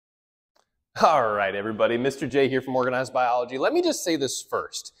All right, everybody, Mr. J here from Organized Biology. Let me just say this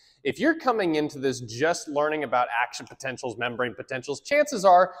first. If you're coming into this just learning about action potentials, membrane potentials, chances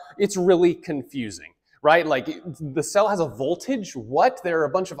are it's really confusing, right? Like the cell has a voltage. What? There are a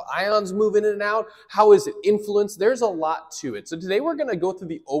bunch of ions moving in and out. How is it influenced? There's a lot to it. So today we're going to go through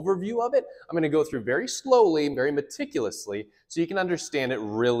the overview of it. I'm going to go through very slowly, very meticulously, so you can understand it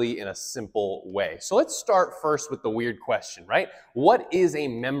really in a simple way. So let's start first with the weird question, right? What is a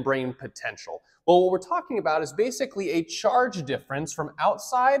membrane potential? Well, what we're talking about is basically a charge difference from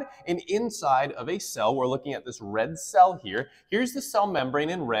outside and inside of a cell. We're looking at this red cell here. Here's the cell membrane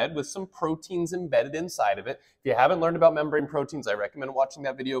in red with some proteins embedded inside of it. If you haven't learned about membrane proteins, I recommend watching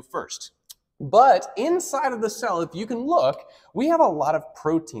that video first. But inside of the cell, if you can look, we have a lot of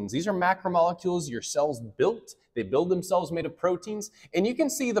proteins. These are macromolecules your cells built. They build themselves made of proteins. And you can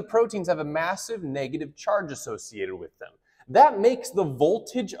see the proteins have a massive negative charge associated with them. That makes the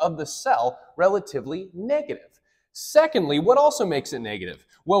voltage of the cell relatively negative. Secondly, what also makes it negative?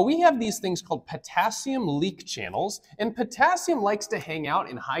 Well, we have these things called potassium leak channels, and potassium likes to hang out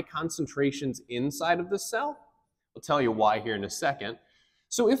in high concentrations inside of the cell. I'll tell you why here in a second.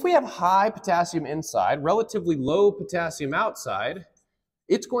 So if we have high potassium inside, relatively low potassium outside,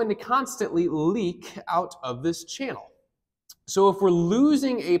 it's going to constantly leak out of this channel. So if we're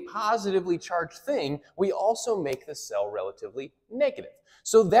losing a positively charged thing, we also make the cell relatively negative.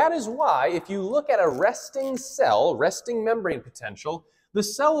 So that is why if you look at a resting cell, resting membrane potential, the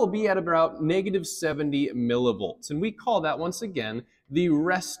cell will be at about negative 70 millivolts. And we call that, once again, the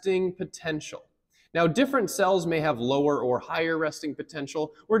resting potential. Now, different cells may have lower or higher resting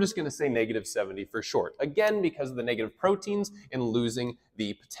potential. We're just going to say negative 70 for short. Again, because of the negative proteins and losing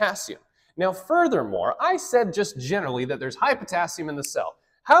the potassium. Now, furthermore, I said just generally that there's high potassium in the cell.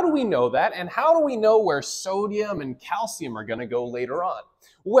 How do we know that? And how do we know where sodium and calcium are going to go later on?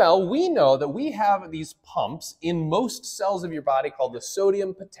 Well, we know that we have these pumps in most cells of your body called the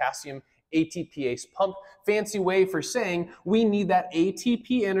sodium-potassium ATPase pump. Fancy way for saying we need that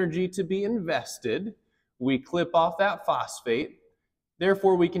ATP energy to be invested. We clip off that phosphate.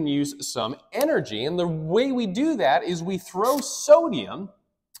 Therefore, we can use some energy. And the way we do that is we throw sodium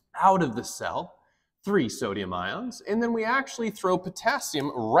out of the cell, 3 sodium ions, and then we actually throw potassium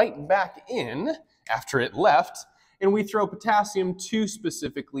right back in after it left, and we throw potassium 2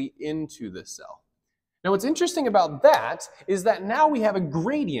 specifically into the cell. Now what's interesting about that is that now we have a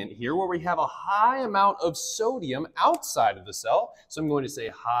gradient here where we have a high amount of sodium outside of the cell, so I'm going to say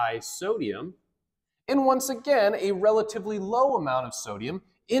high sodium, and once again a relatively low amount of sodium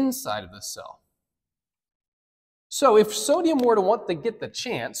inside of the cell. So if sodium were to want to get the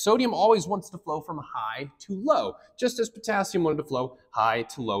chance, sodium always wants to flow from high to low, just as potassium wanted to flow high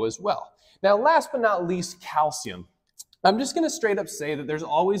to low as well. Now, last but not least, calcium. I'm just going to straight up say that there's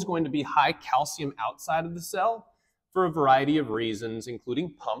always going to be high calcium outside of the cell for a variety of reasons,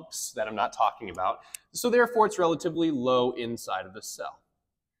 including pumps that I'm not talking about. So therefore, it's relatively low inside of the cell.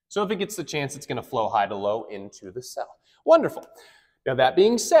 So if it gets the chance, it's going to flow high to low into the cell. Wonderful. Now that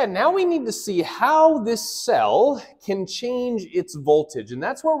being said, now we need to see how this cell can change its voltage, and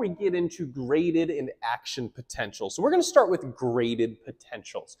that's where we get into graded and action potentials. So we're going to start with graded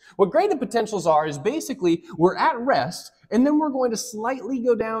potentials. What graded potentials are is basically we're at rest, and then we're going to slightly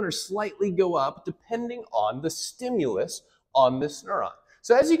go down or slightly go up depending on the stimulus on this neuron.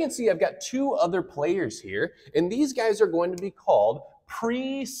 So as you can see, I've got 2 other players here, and these guys are going to be called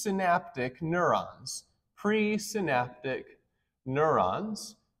presynaptic neurons. Presynaptic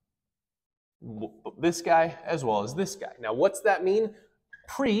neurons, this guy as well as this guy. Now, what's that mean?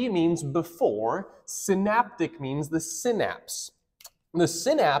 Pre means before, synaptic means the synapse. The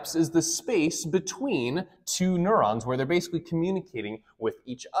synapse is the space between 2 neurons where they're basically communicating with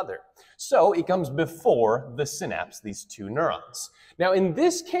each other. So it comes before the synapse, these 2 neurons. Now in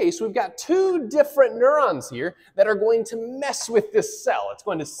this case, we've got 2 different neurons here that are going to mess with this cell. It's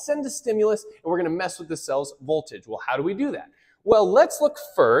going to send a stimulus and we're going to mess with the cell's voltage. Well, how do we do that? Well, let's look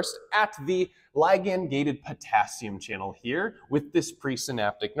first at the ligand-gated potassium channel here with this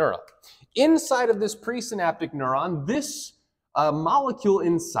presynaptic neuron. Inside of this presynaptic neuron, this molecule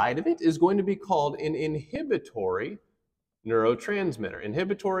inside of it is going to be called an inhibitory neurotransmitter.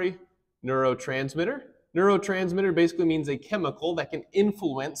 Inhibitory neurotransmitter. Neurotransmitter basically means a chemical that can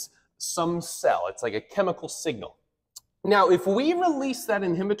influence some cell. It's like a chemical signal. Now, if we release that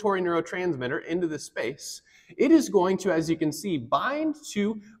inhibitory neurotransmitter into the space, it is going to, as you can see, bind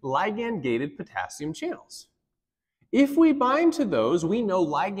to ligand-gated potassium channels. If we bind to those, we know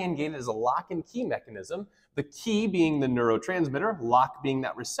ligand-gated is a lock and key mechanism. The key being the neurotransmitter, lock being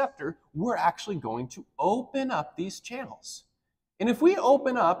that receptor, we're actually going to open up these channels. And if we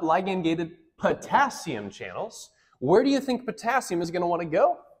open up ligand-gated potassium channels, where do you think potassium is going to want to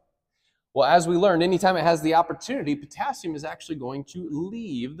go? Well, as we learned, anytime it has the opportunity, potassium is actually going to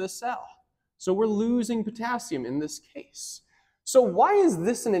leave the cell. So we're losing potassium in this case. So why is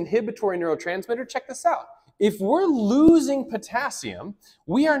this an inhibitory neurotransmitter? Check this out. If we're losing potassium,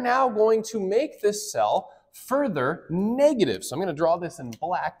 we are now going to make this cell further negative. So I'm going to draw this in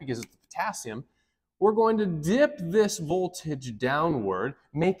black because it's potassium. We're going to dip this voltage downward,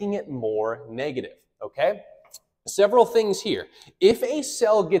 making it more negative, okay? Several things here. If a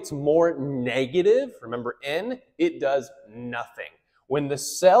cell gets more negative, remember N, it does nothing. When the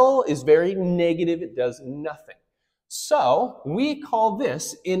cell is very negative, it does nothing. So we call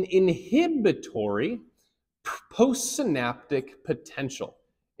this an inhibitory postsynaptic potential.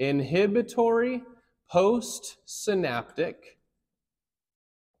 Inhibitory postsynaptic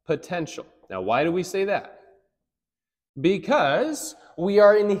potential. Now, why do we say that? Because we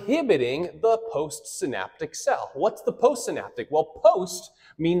are inhibiting the postsynaptic cell. What's the postsynaptic? Well, post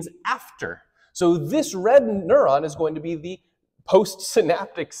means after. So this red neuron is going to be the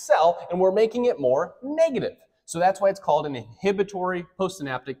postsynaptic cell, and we're making it more negative. So that's why it's called an inhibitory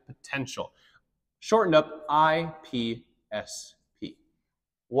postsynaptic potential. Shortened up, IPSP.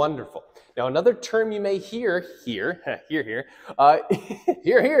 Wonderful. Now, another term you may hear here,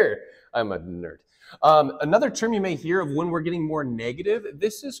 I'm a nerd. Another term you may hear of when we're getting more negative,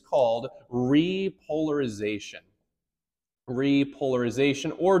 this is called repolarization.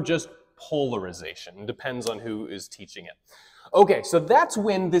 Repolarization, or just polarization. It depends on who is teaching it. Okay, so that's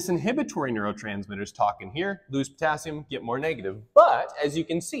when this inhibitory neurotransmitter is talking here. Lose potassium, get more negative. But as you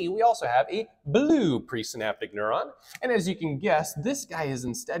can see, we also have a blue presynaptic neuron. And as you can guess, this guy is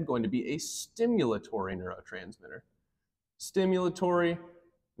instead going to be a stimulatory neurotransmitter. Stimulatory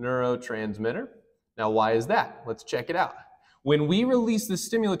neurotransmitter. Now, why is that? Let's check it out. When we release the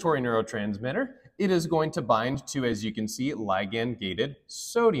stimulatory neurotransmitter, it is going to bind to, as you can see, ligand-gated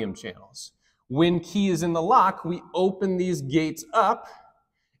sodium channels. When key is in the lock, we open these gates up,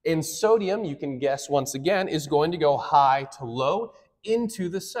 and sodium, you can guess once again, is going to go high to low into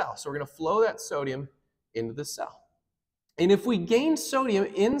the cell. So we're going to flow that sodium into the cell. And if we gain sodium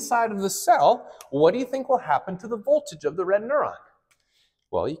inside of the cell, what do you think will happen to the voltage of the red neuron?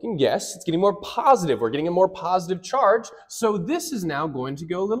 Well, you can guess it's getting more positive. We're getting a more positive charge, so this is now going to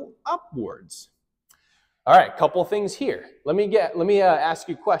go a little upwards. All right, couple things here. Let me ask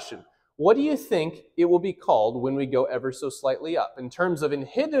you a question. What do you think it will be called when we go ever so slightly up? In terms of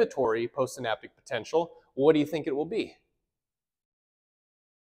inhibitory postsynaptic potential, what do you think it will be?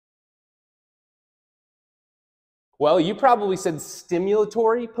 Well, you probably said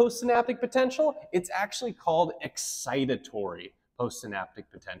stimulatory postsynaptic potential. It's actually called excitatory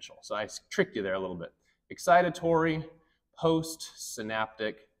postsynaptic potential. So I tricked you there a little bit. Excitatory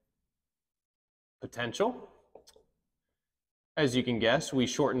postsynaptic potential. As you can guess, we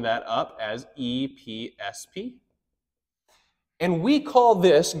shorten that up as EPSP. And we call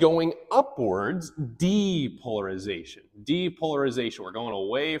this going upwards depolarization. Depolarization, we're going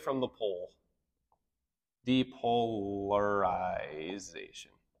away from the pole.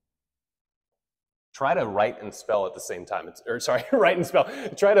 Depolarization. Try to write and spell at the same time. Write and spell.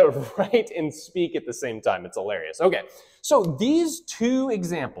 Try to write and speak at the same time. It's hilarious. Okay, so these two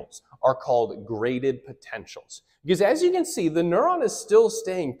examples are called graded potentials. Because as you can see, the neuron is still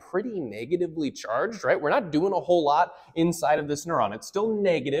staying pretty negatively charged, right? We're not doing a whole lot inside of this neuron. It's still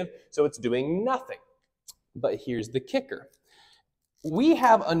negative, so it's doing nothing. But here's the kicker. We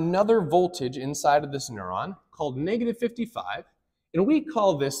have another voltage inside of this neuron called -55, and we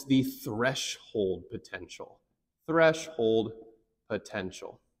call this the threshold potential. Threshold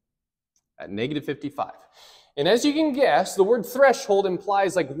potential at -55. And as you can guess, the word threshold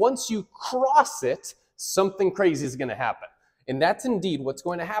implies like once you cross it, something crazy is going to happen. And that's indeed what's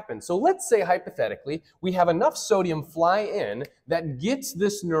going to happen. So let's say hypothetically, we have enough sodium fly in that gets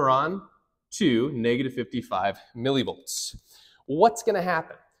this neuron to -55 millivolts. What's going to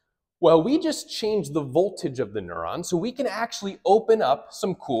happen? Well, we just changed the voltage of the neuron so we can actually open up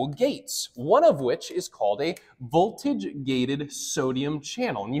some cool gates, one of which is called a voltage-gated sodium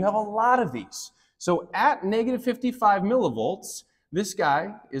channel. And you have a lot of these. So at -55 millivolts, this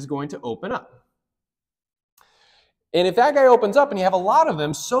guy is going to open up. And if that guy opens up and you have a lot of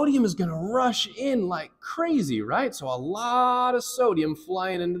them, sodium is going to rush in like crazy, right? So a lot of sodium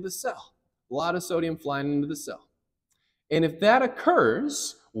flying into the cell. A lot of sodium flying into the cell. And if that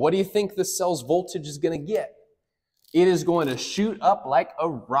occurs, what do you think the cell's voltage is going to get? It is going to shoot up like a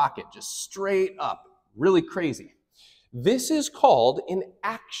rocket, just straight up, really crazy. This is called an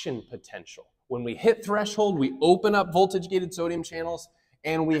action potential. When we hit threshold, we open up voltage-gated sodium channels,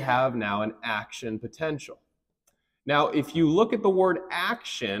 and we have now an action potential. Now, if you look at the word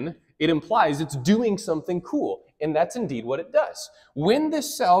action, it implies it's doing something cool, and that's indeed what it does. When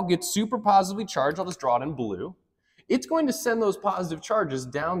this cell gets super positively charged, I'll just draw it in blue, it's going to send those positive charges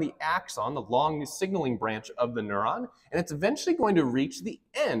down the axon, along the signaling branch of the neuron, and it's eventually going to reach the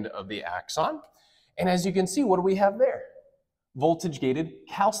end of the axon. And as you can see, what do we have there? Voltage-gated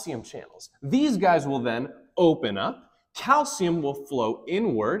calcium channels. These guys will then open up. Calcium will flow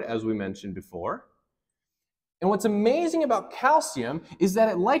inward, as we mentioned before. And what's amazing about calcium is that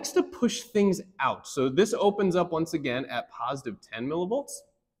it likes to push things out. So this opens up once again at positive 10 millivolts.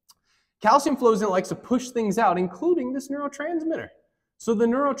 Calcium flows in, it likes to push things out, including this neurotransmitter. So the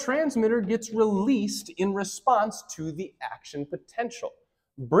neurotransmitter gets released in response to the action potential.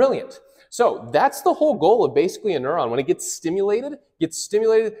 Brilliant. So that's the whole goal of basically a neuron. When it gets stimulated,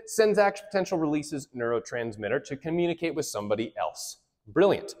 sends action potential, releases neurotransmitter to communicate with somebody else.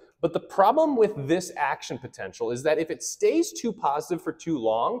 Brilliant. But the problem with this action potential is that if it stays too positive for too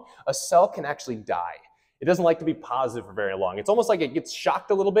long, a cell can actually die. It doesn't like to be positive for very long. It's almost like it gets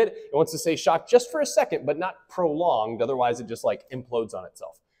shocked a little bit. It wants to stay shocked just for a second, but not prolonged. Otherwise, it just like implodes on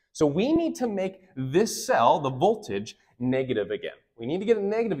itself. So we need to make this cell, the voltage, negative again. We need to get it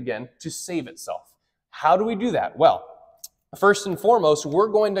negative again to save itself. How do we do that? Well, first and foremost, we're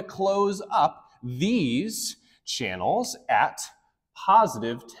going to close up these channels at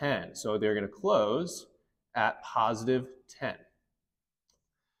positive 10. So they're going to close at positive 10.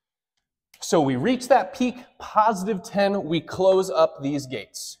 So we reach that peak, positive 10, we close up these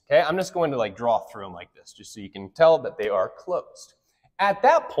gates. Okay, I'm just going to like draw through them like this, just so you can tell that they are closed. At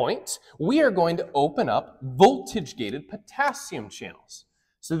that point, we are going to open up voltage-gated potassium channels.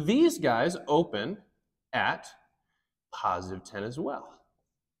 So these guys open at positive 10 as well.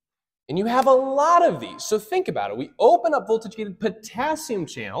 And you have a lot of these. So think about it. We open up voltage-gated potassium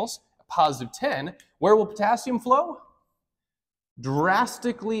channels at positive 10. Where will potassium flow?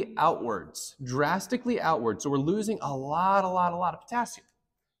 Drastically outwards. Drastically outwards. So we're losing a lot of potassium.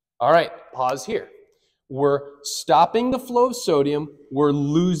 All right, pause here. We're stopping the flow of sodium. We're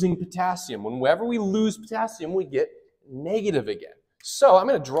losing potassium. Whenever we lose potassium, we get negative again. So I'm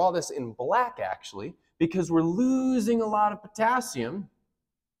going to draw this in black, actually, because we're losing a lot of potassium,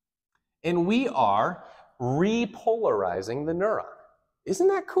 and we are repolarizing the neuron. Isn't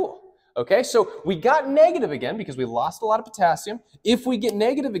that cool? Okay, so we got negative again because we lost a lot of potassium. If we get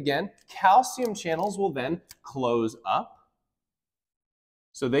negative again, calcium channels will then close up.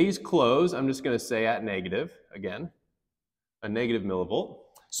 So these close, I'm just going to say at negative, again, a negative millivolt.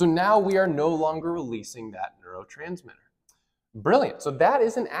 So now we are no longer releasing that neurotransmitter. Brilliant. So that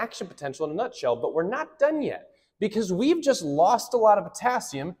is an action potential in a nutshell, but we're not done yet because we've just lost a lot of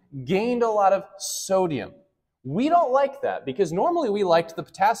potassium, gained a lot of sodium. We don't like that because normally we liked the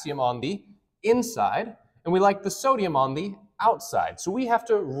potassium on the inside and we like the sodium on the outside. So we have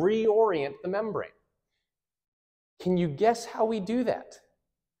to reorient the membrane. Can you guess how we do that?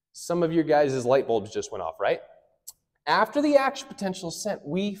 Some of your guys' light bulbs just went off, right? After the action potential is sent,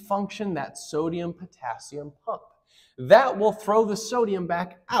 we function that sodium-potassium pump. That will throw the sodium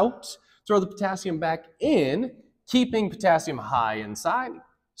back out, throw the potassium back in, keeping potassium high inside,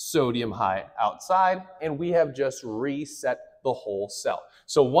 sodium high outside, and we have just reset the whole cell.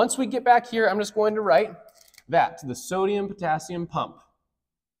 So once we get back here, I'm just going to write that the sodium-potassium pump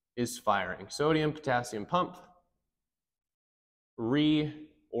is firing. Sodium-potassium pump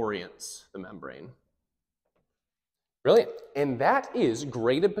reorients the membrane. Brilliant. And that is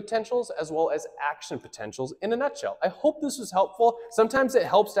graded potentials as well as action potentials in a nutshell. I hope this was helpful. Sometimes it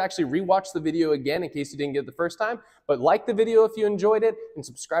helps to actually rewatch the video again in case you didn't get it the first time, but like the video if you enjoyed it and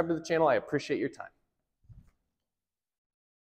subscribe to the channel. I appreciate your time.